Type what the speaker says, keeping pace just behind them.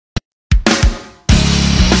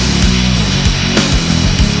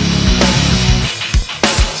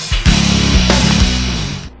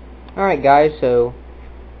Alright guys, so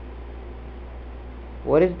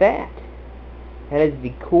what is that? That is the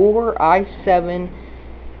Core i7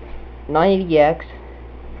 980X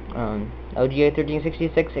EVGA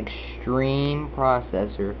 1366 Extreme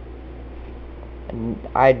processor. And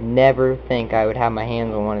I'd never think I would have my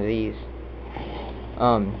hands on one of these.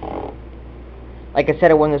 Like I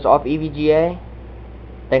said, I won this off EVGA.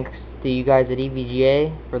 Thanks to you guys at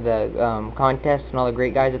EVGA for the contest and all the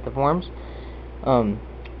great guys at the forums.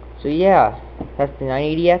 So yeah, that's the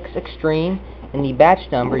 980X Extreme, and the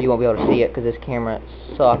batch number, you won't be able to see it because this camera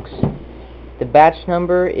sucks. The batch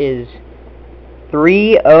number is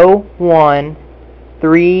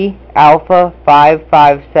 3013 Alpha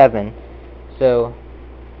 557. So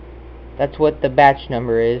that's what the batch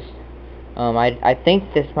number is. I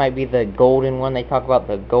think this might be the golden one. They talk about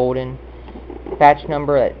the golden batch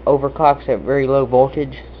number that overclocks at very low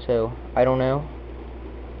voltage, so I don't know.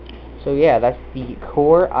 So yeah, that's the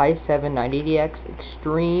Core i7 980X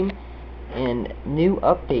Extreme, and new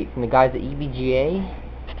update from the guys at EVGA.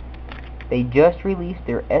 They just released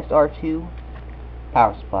their SR2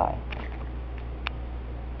 power supply.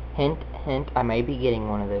 Hint, hint, I may be getting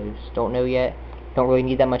one of those. Don't know yet. Don't really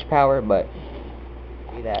need that much power, but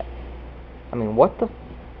do that. I mean, what the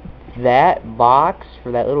that box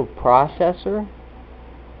for that little processor?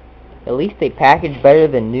 At least they package better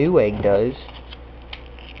than Newegg does.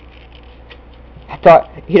 I thought,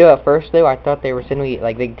 you know, at first though, I thought they were sending me,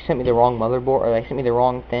 like, they sent me the wrong motherboard, or they sent me the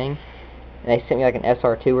wrong thing, and they sent me like an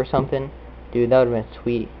SR2 or something. Dude, that would have been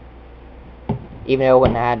sweet. Even though it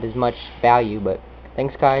wouldn't have had as much value, but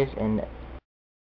thanks guys, and